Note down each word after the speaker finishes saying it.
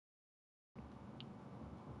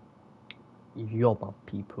Yo, my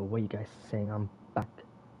people, what you guys saying? I'm back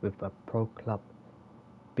with a Pro Club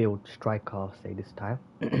build striker, I'll say this time.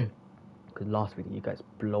 Because last video you guys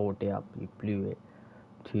blowed it up, you blew it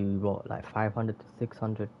to what, like 500 to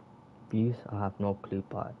 600 views? I have no clue,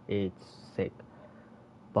 but it's sick.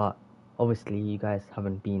 But obviously, you guys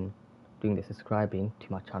haven't been doing the subscribing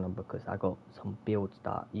to my channel because I got some builds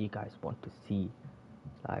that you guys want to see,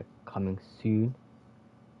 like coming soon.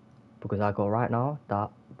 Because I got right now that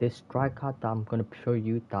this striker that I'm gonna show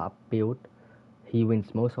you that build, he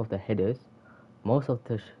wins most of the headers, most of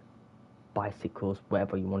the bicycles,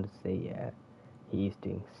 whatever you want to say. Yeah, he is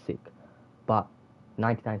doing sick. But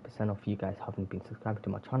 99% of you guys haven't been subscribing to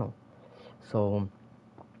my channel. So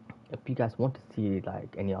if you guys want to see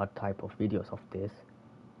like any other type of videos of this,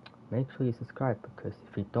 make sure you subscribe, because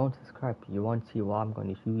if you don't subscribe, you won't see what I'm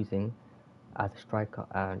going to be using as a striker.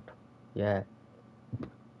 And yeah,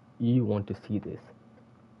 you want to see this.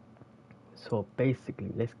 So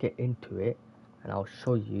basically, let's get into it and I'll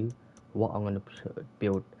show you what I'm going to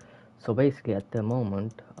build. So basically at the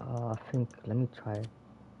moment, I think, let me try.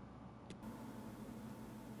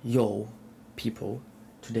 Yo, people,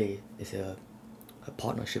 today is a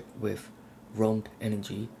partnership with Roamed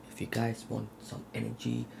Energy. If you guys want some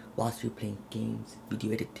energy whilst you're playing games,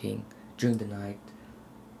 video editing, during the night,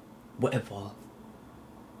 whatever,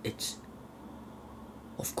 it's,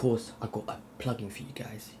 of course, I got a plugin for you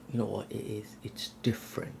guys. You know what it is? It's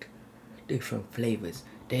different flavors.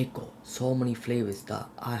 They got so many flavors that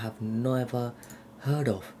I have never heard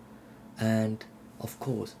of. And of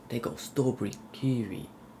course, they got strawberry, kiwi,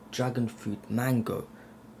 dragon fruit, mango,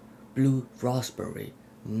 blue raspberry,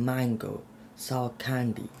 mango, sour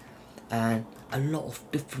candy, and a lot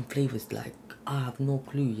of different flavors. Like, I have no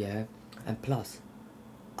clue. Yeah, and plus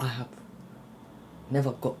I have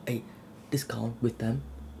never got a discount with them,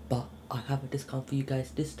 but I have a discount for you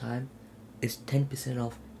guys this time. It's 10%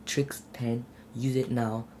 off. Triggz 10. Use it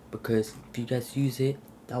now, because if you guys use it,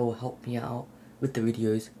 that will help me out with the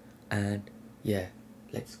videos. And yeah,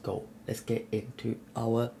 let's go. Let's get into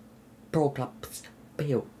our Pro Club's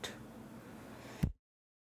build.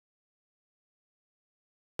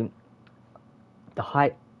 The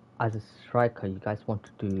height as a striker, you guys want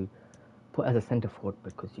to put as a center forward,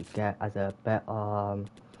 because you get as a better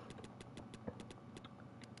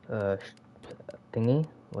thingy,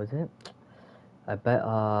 what is it? A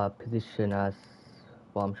better position. As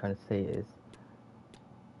what I'm trying to say is,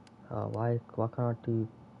 why can't I do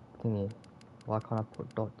thingy? Why can't I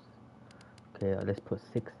put dots? Okay, let's put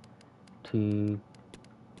 6 to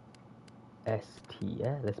ST.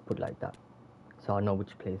 Yeah, let's put like that, so I know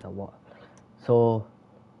which place I want. So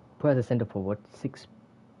put as a center forward,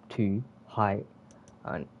 6'2" height,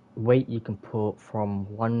 and weight you can put from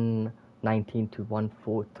 119 to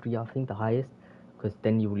 143, I think the highest, because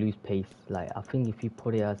then you will lose pace. Like, I think if you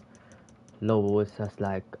put it as low, it's just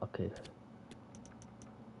like, okay,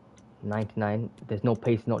 99, there's no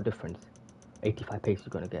pace, no difference. 85 pace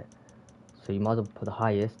you're gonna get, so you might as well put the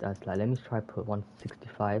highest as, like, let me try put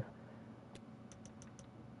 165,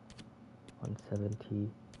 170.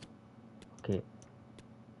 Okay,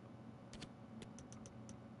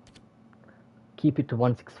 keep it to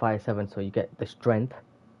 1657 so you get the strength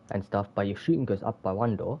and stuff, but your shooting goes up by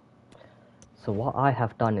 1 door. So what I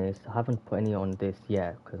have done is, I haven't put any on this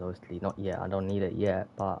yet, because obviously not yet, I don't need it yet,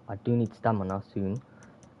 but I do need stamina soon,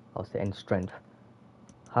 I'll say, and strength.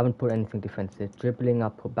 I haven't put anything defensive. Dribbling, I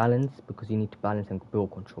put balance, because you need to balance and ball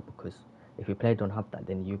control, because if your player don't have that,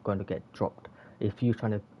 then you're going to get dropped. If you're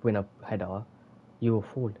trying to win a header, you will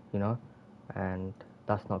fall, you know, and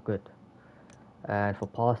that's not good. And for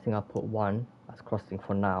passing, I put 1 as crossing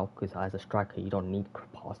for now, because as a striker you don't need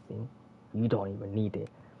passing, you don't even need it.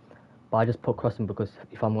 But I just put crossing because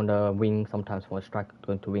if I'm on the wing, sometimes when a striker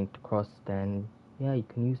going to wing to cross, then yeah, you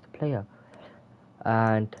can use the player.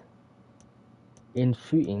 And in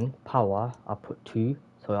shooting power, I put 2,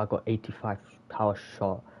 so I got 85 power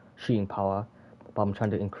shot shooting power, but I'm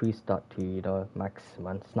trying to increase that to, you know,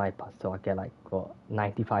 maximum sniper, so I get like what,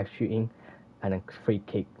 95 shooting, and then free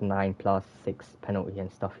kick 9 plus 6 penalty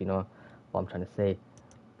and stuff, you know what I'm trying to say.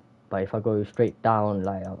 But if I go straight down,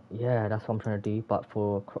 like, yeah, that's what I'm trying to do. But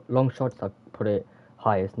for long shots, I put it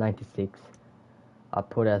highest, 96. I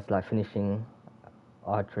put it as like finishing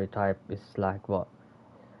archery type is like what,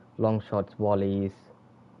 long shots, volleys,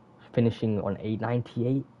 finishing on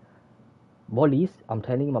 898. Volleys, I'm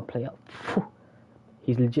telling you, my player, phew,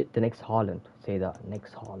 he's legit the next Haaland. Say that,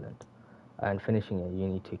 next Haaland. And finishing it, you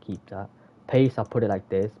need to keep that. Pace, I put it like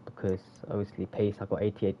this, because obviously pace, I got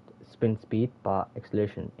 88 sprint speed, but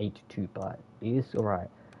acceleration 82, but it is alright.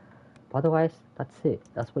 But otherwise, that's it.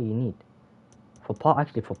 That's what you need.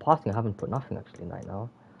 Actually, for passing, I haven't put nothing actually right now.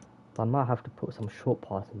 But I might have to put some short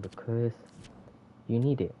passing because you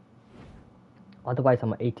need it. Otherwise,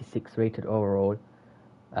 I'm an 86 rated overall.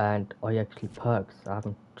 And actually perks. I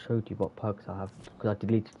haven't showed you what perks I have because I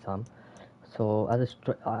deleted some. So as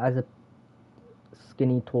a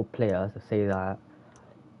skinny tall player, to say that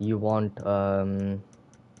you want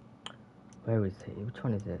where is it? Which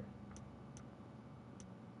one is it?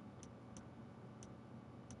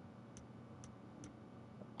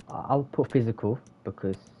 I'll put physical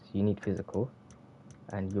because you need physical,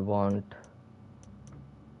 and you want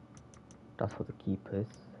that's for the keepers.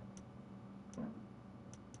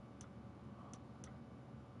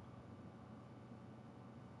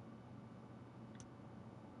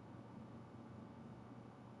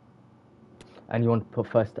 And you want to put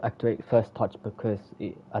activate first touch because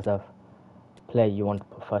as a player you want to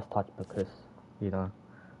put first touch because so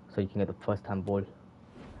you can get the first time ball.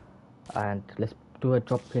 And let's do a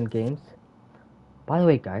drop in games. By the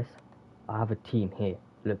way, guys, I have a team here.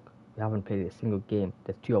 Look, we haven't played a single game.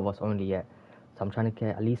 There's 2 of us only yet, so I'm trying to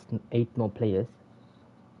get at least 8 more players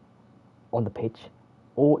on the pitch,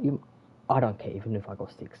 or even, I don't care even if I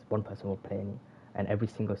got 6. One person will play any, and every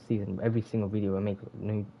single season, every single video I make,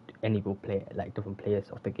 any will play like different players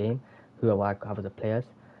of the game, whoever I have as the players.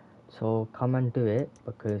 So come and do it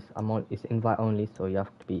because it's invite only, so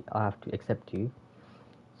I have to accept you.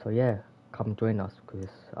 So yeah, come join us because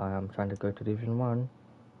I am trying to go to Division 1.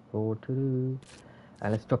 What to do?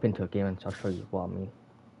 And let's drop into a game and I'll show you what I mean.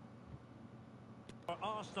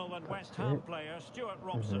 Arsenal and West Ham player Stuart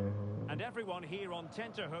Robson, and everyone here on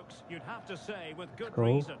tenterhooks, you'd have to say with good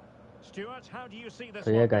reason. Stuart, how do you see this?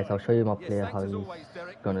 So yeah, guys, I'll show you my player how he's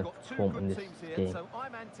gonna perform in this game. So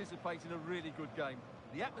I'm anticipating a really good game.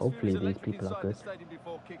 The Hopefully these people are good.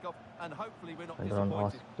 And don't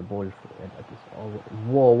ask the ball for it like this. Oh,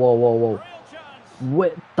 whoa, whoa, whoa, whoa!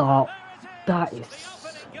 What the? That is.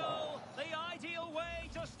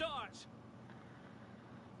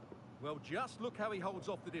 Well, just look how he holds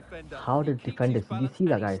off the defender. How did defenders? Did you see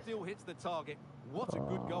that, guys? Still hits the target. What a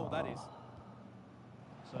good goal that is.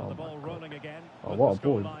 So the ball rolling again. Oh, what a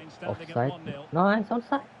ball! Offside? No, it's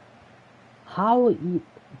onside. How he?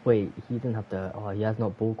 Wait, he didn't have the. Oh, he has no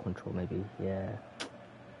ball control. Maybe, yeah.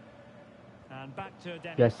 And back to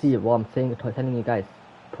Dennis. Yeah, see what I'm saying? Telling you guys,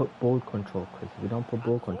 put ball control because if you don't put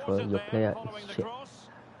ball control, your player is shit.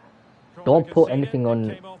 Don't put anything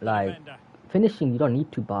on like. Finishing, you don't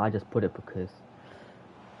need to, but I just put it because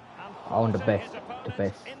I want the best,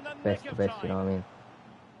 you know what I mean?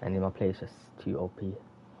 And then my play is just too OP.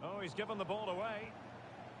 Oh, he's given the ball away.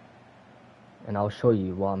 And I'll show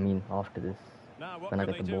you what I mean after this, when I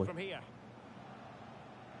get the ball. From here?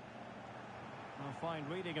 A fine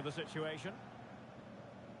reading of the situation.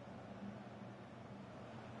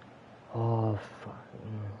 Oh, fuck.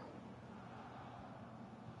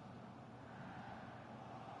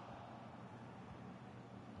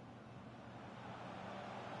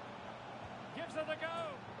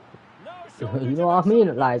 You know what I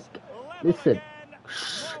mean? Like, listen.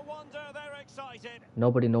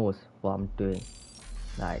 Nobody knows what I'm doing.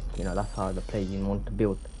 Like, that's how the play you want to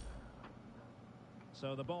build.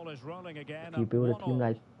 So the ball is rolling again. If you build a team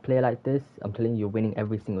like play like this, I'm telling you, you're winning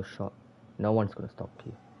every single shot. No one's gonna stop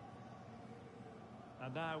you.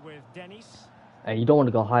 And now with Dennis. And you don't want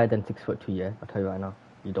to go higher than 6'2", yeah? I'll tell you right now.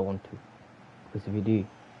 You don't want to. Because if you do,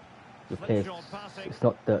 your play it's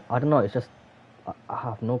not the. I don't know. It's just. I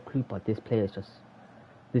have no clue, but this player is just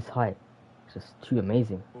this high. It's just too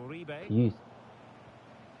amazing to use.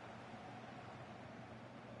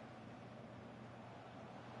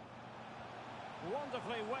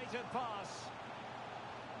 Wonderfully weighted pass.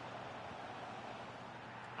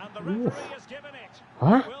 And the referee has given it.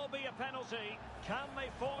 Huh? It will be a penalty. Can they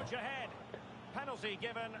forge ahead? Penalty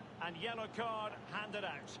given and yellow card handed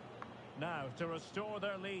out. Now to restore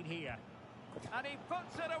their lead here. And he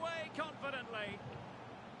puts it away confidently.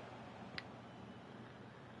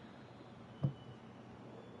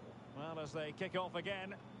 Well, as they kick off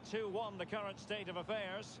again, 2-1 the current state of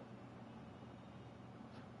affairs.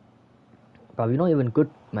 But you're not even good,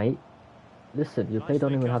 mate. Listen, your player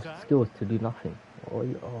don't even have skills to do nothing. Oh,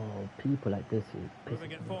 people like this is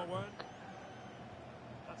moving it forward.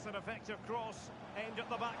 That's an effective cross aimed at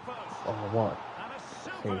the back post. Oh, what? And a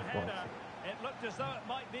super header. It looked as though it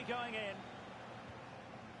might be going in.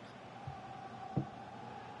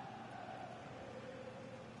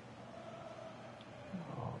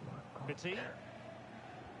 Oh my God. Petit.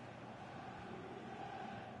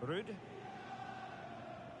 Rude.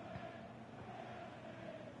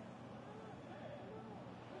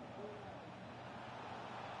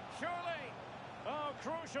 Surely. Oh,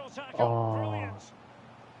 crucial tackle. Oh, Brilliant.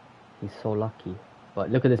 he's so lucky. But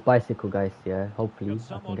look at this bicycle, guys. Yeah, hopefully Could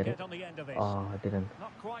I can someone get get it. on the end of this? Oh, I didn't.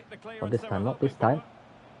 Not quite the Not clearance this they time. were Not this hoping time.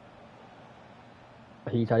 for.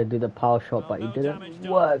 He tried to do the power shot, Well, but he no damage didn't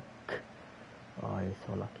done. work. Oh, he's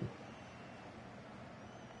so lucky.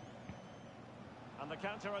 And the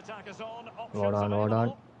counter attack is on. Options Well done, well available.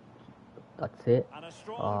 done. That's it. And a Oh,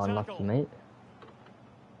 strong unlucky, tackle. mate.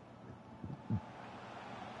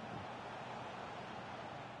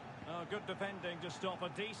 Oh, good defending to stop a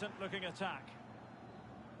decent looking attack.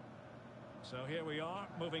 So here we are,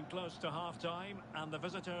 moving close to half-time, and the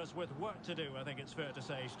visitors with work to do, I think it's fair to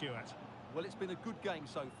say, Stuart. Well, it's been a good game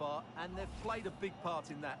so far, and they've played a big part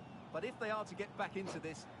in that. But if they are to get back into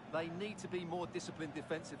this, they need to be more disciplined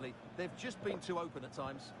defensively. They've just been too open at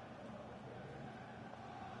times.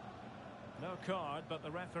 No card, but the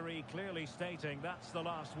referee clearly stating that's the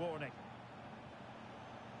last warning.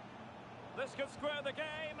 This could square the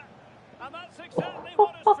game, and that's exactly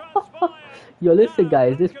what has transpired. Yo, listen, Now,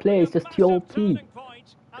 guys, that this could play be is a just too massive OP. turning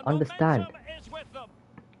point, and Understand. momentum is with them.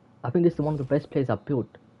 I think this is one of the best plays I've built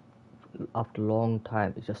after a long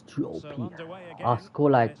time. It's just too So OP. underway again, I'll score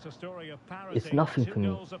like, it's a story of parity. it's nothing 2 for me.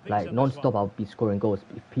 goals apiece Like, in this non-stop one. I'll be scoring goals.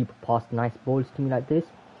 If people pass nice balls to me like this,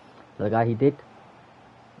 the guy he did,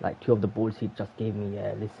 like 2 of the balls he just gave me,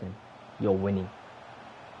 yeah, listen, you're winning.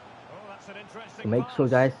 Oh, that's an interesting So make sure,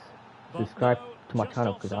 pass. guys, But subscribe no, to my just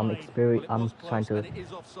channel because I'm offside. Well, it I'm was trying close, to and it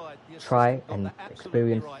is offside. The try assistant got and that absolutely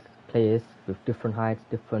experience right. players with different heights,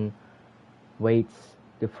 different weights,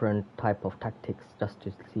 different type of tactics, just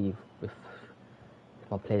to see if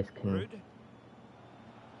my players can. Rude.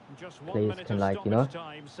 Just 1 Players minute can, of like, you know. stoppage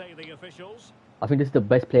time, say the officials. I think this is the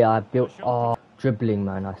best player I've built. Oh, dribbling,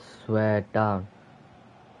 man! I swear down.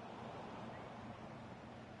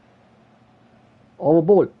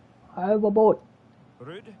 Overboard, overboard.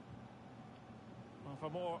 Rude. Well, for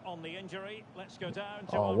more on the injury, let's go down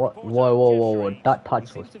to Oh, our what? reporter, Whoa, whoa, whoa, whoa! Jeff That He touch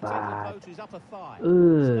seems was to have taken the bad. blow to his upper thigh.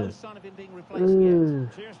 There's no Ugh. sign of him being replaced yet. Ugh.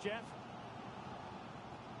 Cheers, Jeff.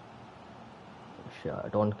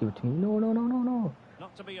 Shit, don't give it to me. No, no, no, no, no.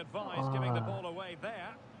 Not to be advised, giving the Ah. ball away there.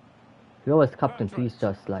 Whoever's captain, please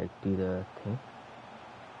just like do the thing,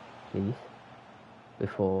 please.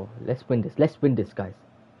 Before, let's win this. Let's win this, guys.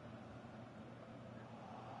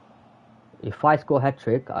 If I score hat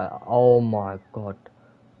trick, oh my god,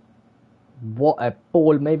 what a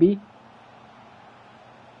ball! Maybe.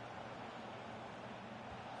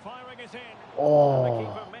 Firing it in. Oh, And the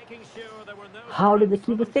keeper making sure there were no how did the scraps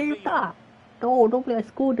for keeper them to save be on. that? No, don't play. I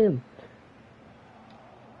scored him.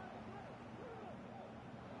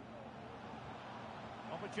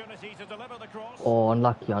 Opportunity to deliver the cross. Oh,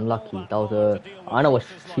 unlucky, unlucky. That was a. I know what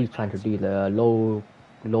she's trying to do, the low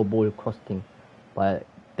ball cross thing, but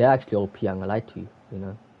they're actually OP. I'm gonna lie to you, you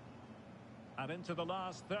know. And into the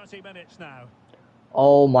last 30 minutes now.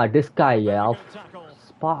 Oh my, this guy, yeah, Very I'll good tackle.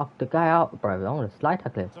 spark the guy out, bro. I want to slide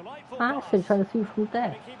tackle him. Delightful I pass. said trying to see from Can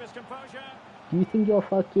there. he keep his composure? Do you think you're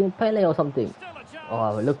fucking Pele or something? Still a chance.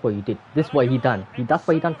 Oh, look what you did. This And what a he goal. done. It That's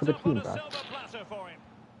what he was done for the served team, up on bro. a silver platter for him.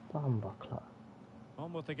 Bumbuckler.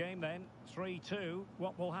 On with the game then. 3-2.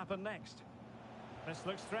 What will happen next? This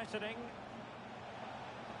looks threatening.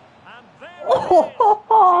 And there it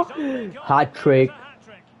is. She's only got Hat to trick. make it a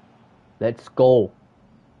hat-trick. Let's go.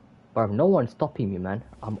 Bro, no one's stopping me, man.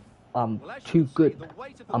 I'm Well, as too you can good. see, the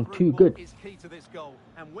weight of the I'm through too ball good. is key to this goal,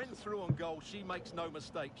 and when through on goal, she makes no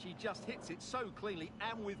mistake. She just hits it so cleanly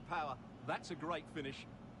and with power. That's a great finish.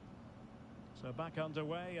 So back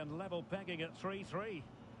underway and level pegging at 3-3.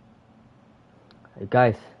 Hey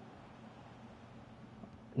guys,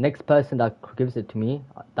 next person that gives it to me,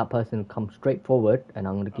 that person comes straight forward, and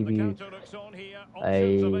I'm gonna And give the you counter looks on here.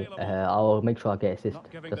 Options available. I'll make sure I get assist. Not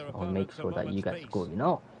giving Just their I'll make opponents a sure that you moment's guys peace. score. You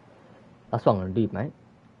know, that's what I'm gonna do, mate.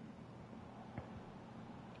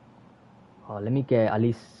 Oh, let me get at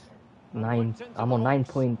least 9. I'm on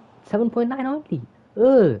 9.7.9 only.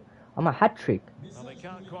 Ugh, I'm a hat trick. Well, they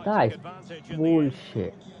can't quite That take is advantage in the end.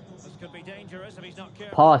 bullshit. This could be dangerous if he's not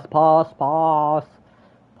careful.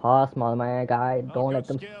 Pass, my man, guy. Oh, Don't good let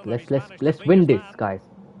them. skill, and Let's he's managed to beat win his this, man. guys.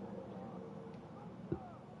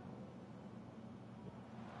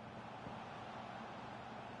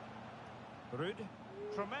 Rude.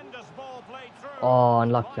 Tremendous ball played through. Oh,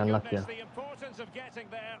 unlucky, My unlucky. goodness, the importance of getting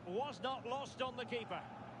there was not lost on the keeper.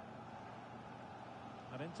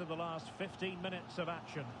 And into the last 15 minutes of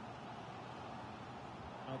action.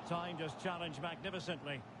 Well, time just challenged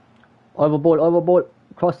magnificently. Overboard.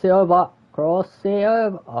 Cross it over.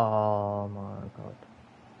 Oh my god.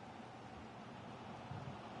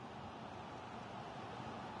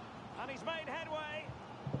 And he's made headway.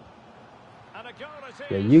 And a goal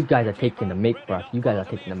it Yeah, is. you guys are The taking the keeper mic, really bruv. not You guys are part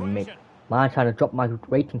of the taking the mic. equation. Man trying to drop my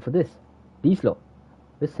rating for this. These lot.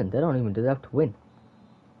 Listen, they don't even deserve to win.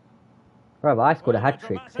 Bruv, I scored a Well, hat trick.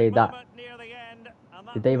 dramatic Say that. moment near the end, and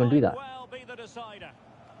Did they even do might that? well be the decider.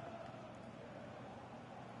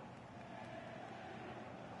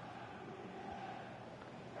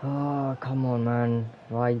 Oh, come on, man.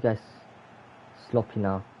 Why are you guys sloppy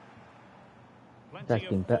now? You guys Plenty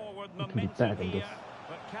been of better. forward You can be better momentum than here, this.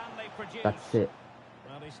 but can they produce? That's it.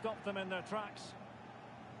 Well, he stopped them in their tracks.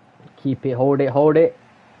 Keep it. Hold it. Hold it.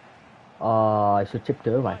 I should chip it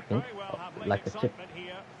over, I Might think. very well have late Like a chip. excitement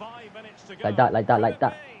here. 5 minutes to go. Like that, like that, Could like it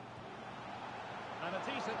that. be? And a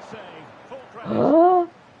decent save. Full credit.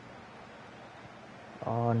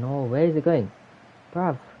 Oh no, where is it going?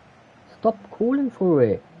 Bruv, stop calling for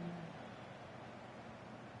it.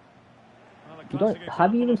 Well, a You don't classic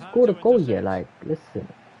have you example even of how scored a to goal yet? intercept. Like, listen.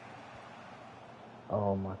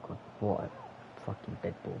 Oh my god, what a fucking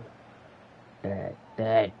dead ball.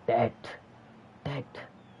 Dead.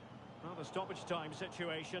 Well, the stoppage time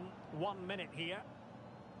situation. 1 minute here.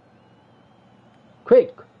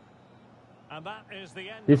 Quick! And that is the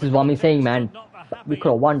end This of is a what I'm saying, contest, man. but not the We happy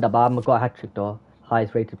could have won end. the but I got a hat trick though.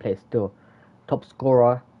 Highest rated player still. Top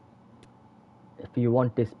scorer. If you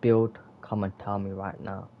want this build, come and tell me right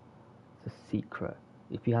now. It's a secret.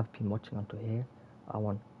 If you have been watching until here, I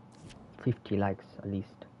want 50 likes at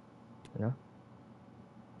least. You know?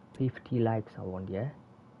 50 likes I want, yeah?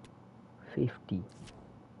 50.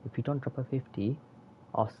 If you don't drop a 50,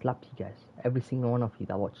 I'll slap you guys. Every single one of you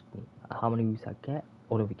that watched me. How many views I get,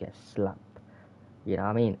 all of you get slapped. You know what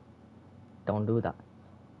I mean? Don't do that.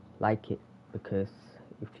 Like it, because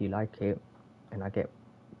if you like it and I get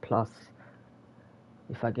plus,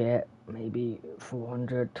 if I get maybe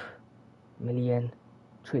 400 million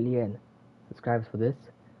trillion subscribers for this,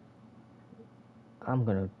 I'm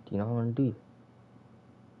gonna, you know what I'm gonna do?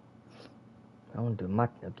 I want to do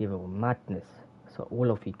madness, give away madness, so all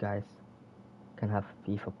of you guys can have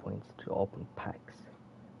FIFA points to open packs.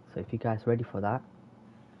 So if you guys ready for that,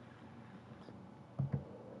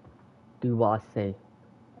 do what I say.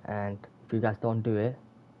 And if you guys don't do it,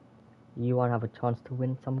 you won't have a chance to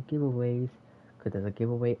win some giveaways, because there's a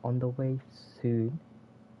giveaway on the way soon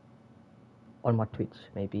on my Twitch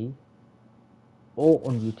maybe, or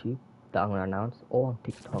on YouTube that I'm gonna announce, or on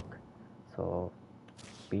TikTok. So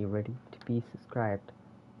be ready to be subscribed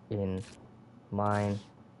in my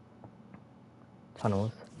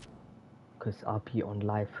channels, because I'll be on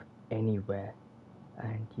live anywhere,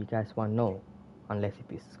 and you guys won't know unless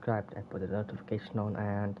if you subscribed and put the notification on,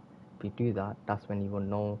 and if you do that, that's when you will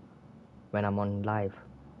know when I'm on live.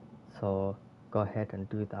 So go ahead and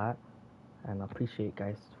do that, and I appreciate you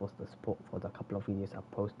guys for the support for the couple of videos I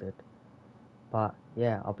posted. But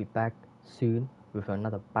yeah, I'll be back soon with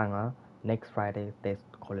another banger. Next Friday there's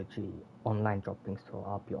Call of Duty online dropping, so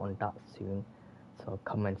I'll be on that soon. So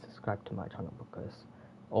come and subscribe to my channel, because,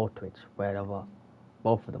 or Twitch, wherever,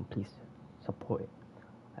 both of them, please support it.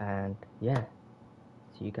 And yeah,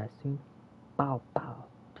 see you guys soon. Bow bow.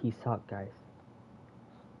 Peace out, guys.